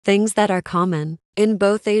Things that are common in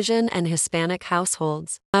both Asian and Hispanic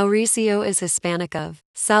households. Mauricio is Hispanic of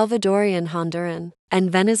Salvadorian, Honduran,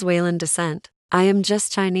 and Venezuelan descent. I am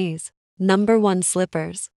just Chinese. Number 1.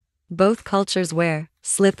 Slippers. Both cultures wear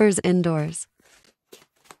slippers indoors.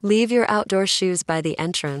 Leave your outdoor shoes by the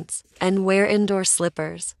entrance and wear indoor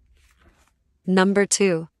slippers. Number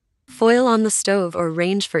 2. Foil on the stove or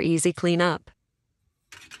range for easy cleanup.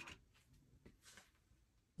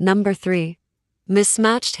 Number 3.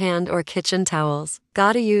 Mismatched hand or kitchen towels.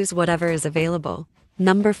 Gotta use whatever is available.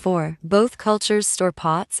 Number 4. Both cultures store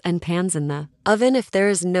pots and pans in the oven if there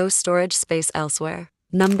is no storage space elsewhere.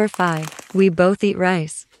 Number 5. We both eat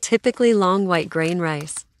rice, typically long white grain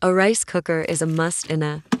rice. A rice cooker is a must in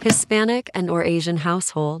a Hispanic and or Asian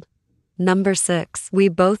household. Number 6. We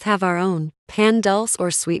both have our own pan dulce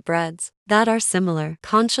or sweetbreads that are similar.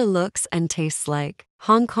 Concha looks and tastes like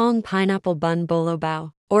Hong Kong pineapple bun bolo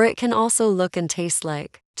bao, or it can also look and taste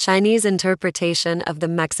like Chinese interpretation of the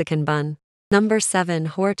Mexican bun. Number 7.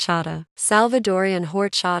 Horchata. Salvadorian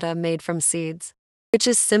horchata made from seeds, which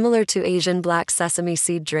is similar to Asian black sesame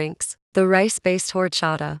seed drinks. The rice-based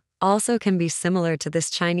horchata also can be similar to this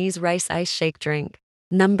Chinese rice ice shake drink.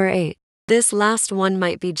 Number 8. This last one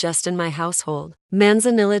might be just in my household.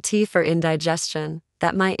 Manzanilla tea for indigestion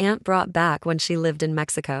that my aunt brought back when she lived in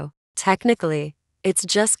Mexico. Technically, it's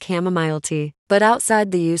just chamomile tea, but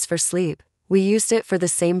outside the use for sleep, we used it for the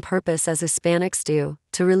same purpose as Hispanics do,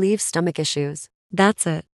 to relieve stomach issues. That's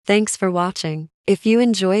it. Thanks for watching. If you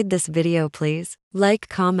enjoyed this video, please like,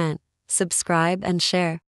 comment, subscribe, and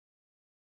share.